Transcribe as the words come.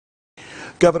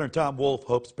Governor Tom Wolf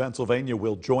hopes Pennsylvania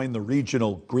will join the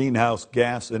Regional Greenhouse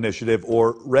Gas Initiative,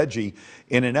 or RGGI,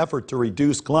 in an effort to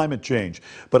reduce climate change.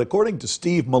 But according to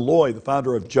Steve Milloy, the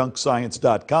founder of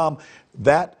junkscience.com,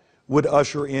 that would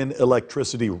usher in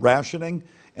electricity rationing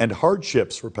and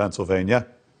hardships for Pennsylvania.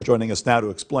 Joining us now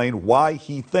to explain why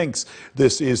he thinks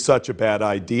this is such a bad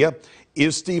idea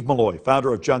is Steve Milloy,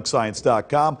 founder of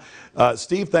junkscience.com.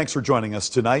 Steve, thanks for joining us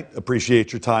tonight.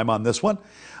 Appreciate your time on this one.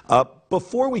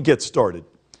 Before we get started,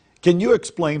 can you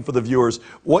explain for the viewers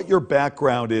what your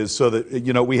background is so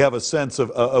that we have a sense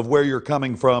of where you're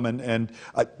coming from and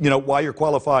why you're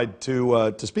qualified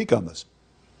to speak on this?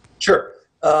 Sure.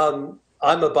 I'm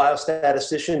a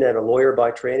biostatistician and a lawyer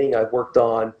by training. I've worked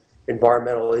on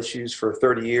environmental issues for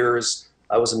 30 years.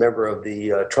 I was a member of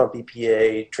the Trump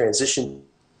EPA transition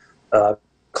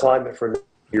climate for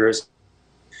years.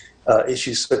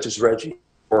 Issues such as RGGI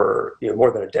for more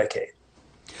than a decade.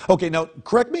 Okay, now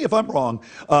correct me if I'm wrong,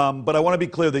 but I want to be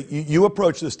clear that you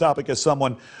approach this topic as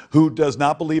someone who does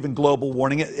not believe in global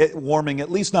warming,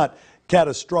 at least not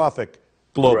catastrophic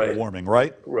global warming,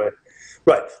 right?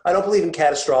 Right. I don't believe in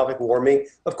catastrophic warming.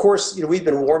 Of course, we've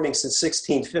been warming since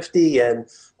 1650,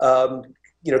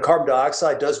 and carbon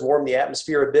dioxide does warm the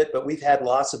atmosphere a bit, but we've had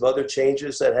lots of other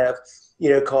changes that have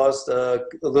caused a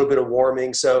little bit of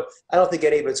warming. So I don't think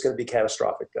any of it's going to be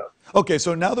catastrophic, though. Okay,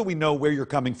 so now that we know where you're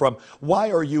coming from,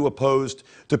 why are you opposed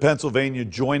to Pennsylvania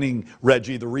joining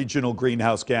RGGI, the Regional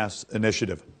Greenhouse Gas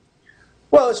Initiative?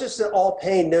 Well, it's just an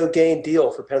all-pain, no-gain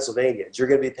deal for Pennsylvanians. You're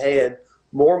going to be paying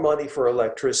more money for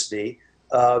electricity.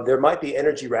 There might be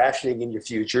energy rationing in your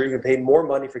future. You're going to pay more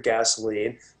money for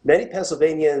gasoline. Many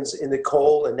Pennsylvanians in the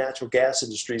coal and natural gas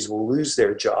industries will lose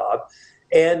their job.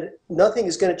 And nothing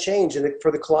is going to change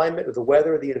for the climate or the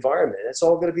weather or the environment. It's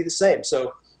all going to be the same.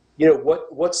 So,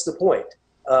 what's the point?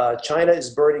 China is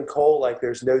burning coal like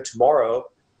there's no tomorrow.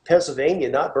 Pennsylvania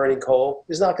not burning coal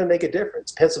is not going to make a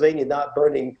difference. Pennsylvania not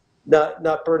burning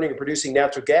and producing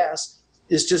natural gas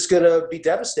is just going to be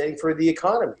devastating for the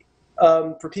economy.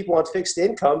 For people on fixed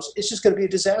incomes, it's just going to be a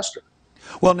disaster.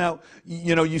 Well, now,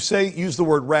 you use the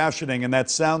word rationing, and that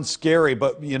sounds scary,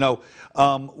 but,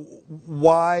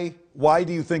 why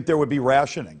do you think there would be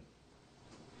rationing?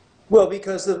 Well,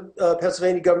 because the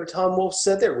Pennsylvania Governor Tom Wolf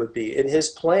said there would be. In his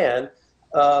plan,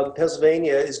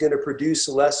 Pennsylvania is going to produce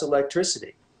less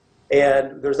electricity.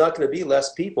 And there's not going to be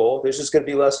less people. There's just going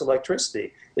to be less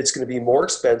electricity. It's going to be more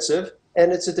expensive,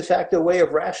 and it's a de facto way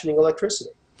of rationing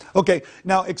electricity. Okay,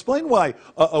 now explain why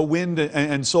a wind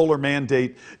and solar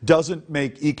mandate doesn't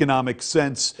make economic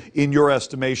sense in your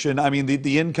estimation. I mean,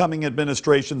 the incoming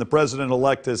administration, the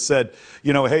president-elect has said,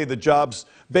 hey, the jobs,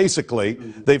 basically,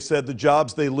 they've said the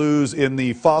jobs they lose in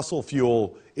the fossil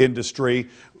fuel industry,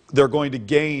 they're going to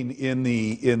gain in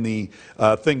the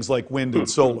things like wind and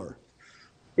solar.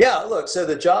 Yeah, look, so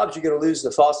the jobs you're going to lose in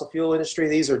the fossil fuel industry,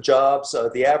 these are jobs,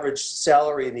 the average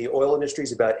salary in the oil industry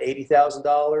is about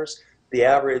 $80,000. The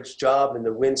average job in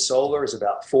the wind solar is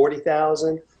about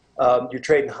 $40,000. You're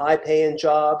trading high-paying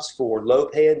jobs for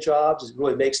low-paying jobs. It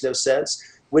really makes no sense.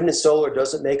 Wind and solar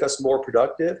doesn't make us more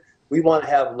productive. We want to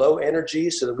have low energy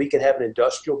so that we can have an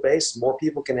industrial base. More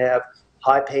people can have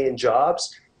high-paying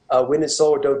jobs. Wind and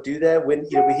solar don't do that. We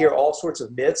hear all sorts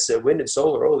of myths that wind and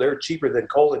solar, they're cheaper than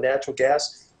coal and natural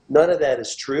gas. None of that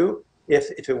is true.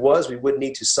 If it was, we wouldn't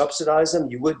need to subsidize them.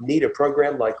 You wouldn't need a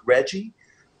program like RGGI.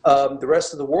 The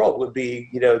rest of the world would be,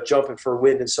 jumping for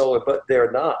wind and solar, but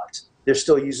they're not. They're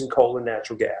still using coal and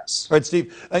natural gas. All right,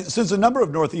 Steve, since a number of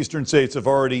northeastern states have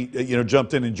already,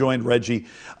 jumped in and joined RGGI,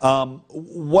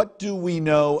 what do we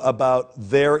know about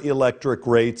their electric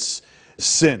rates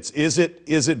since? Is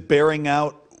it bearing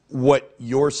out what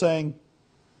you're saying?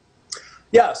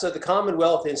 Yeah, so the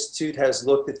Commonwealth Institute has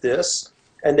looked at this,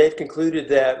 and they've concluded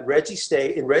that in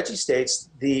RGGI states,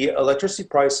 the electricity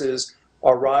prices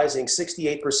are rising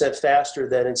 68% faster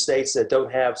than in states that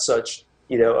don't have such,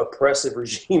 oppressive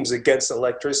regimes against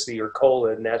electricity or coal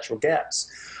and natural gas.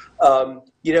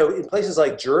 In places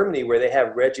like Germany, where they have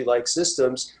RGGI-like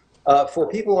systems, for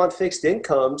people on fixed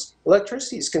incomes,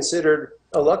 electricity is considered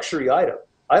a luxury item.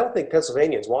 I don't think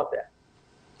Pennsylvanians want that.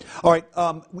 All right.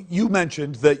 You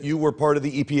mentioned that you were part of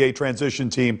the EPA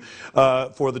transition team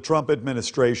for the Trump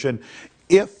administration.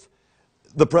 If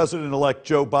the president-elect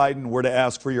Joe Biden were to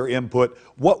ask for your input,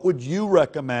 what would you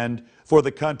recommend for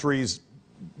the country's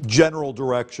general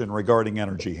direction regarding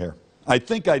energy here? I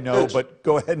think I know, but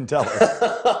go ahead and tell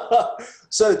us.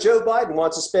 So Joe Biden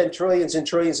wants to spend trillions and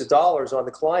trillions of dollars on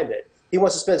the climate. He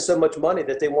wants to spend so much money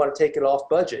that they want to take it off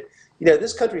budget.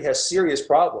 This country has serious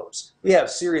problems. We have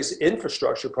serious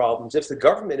infrastructure problems. If the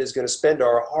government is going to spend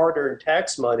our hard-earned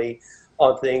tax money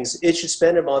on things, it should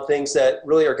spend them on things that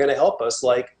really are going to help us,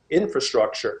 like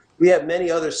infrastructure. We have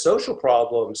many other social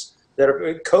problems that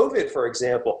are COVID, for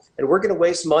example, and we're going to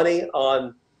waste money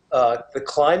on the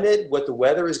climate, what the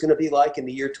weather is going to be like in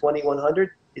the year 2100.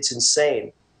 It's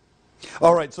insane.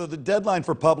 All right, so the deadline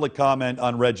for public comment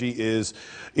on RGGI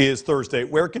is Thursday.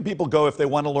 Where can people go if they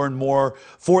want to learn more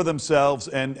for themselves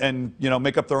and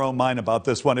make up their own mind about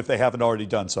this one if they haven't already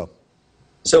done so?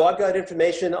 So I've got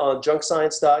information on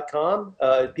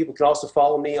junkscience.com. People can also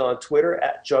follow me on Twitter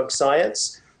at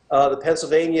junkscience. The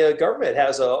Pennsylvania government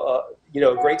has a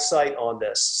great site on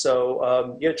this.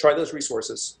 So try those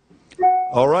resources.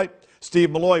 All right. Steve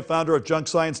Milloy, founder of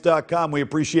junkscience.com. We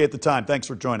appreciate the time. Thanks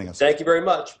for joining us. Thank you very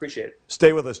much. Appreciate it.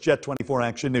 Stay with us. Jet 24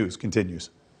 Action News continues.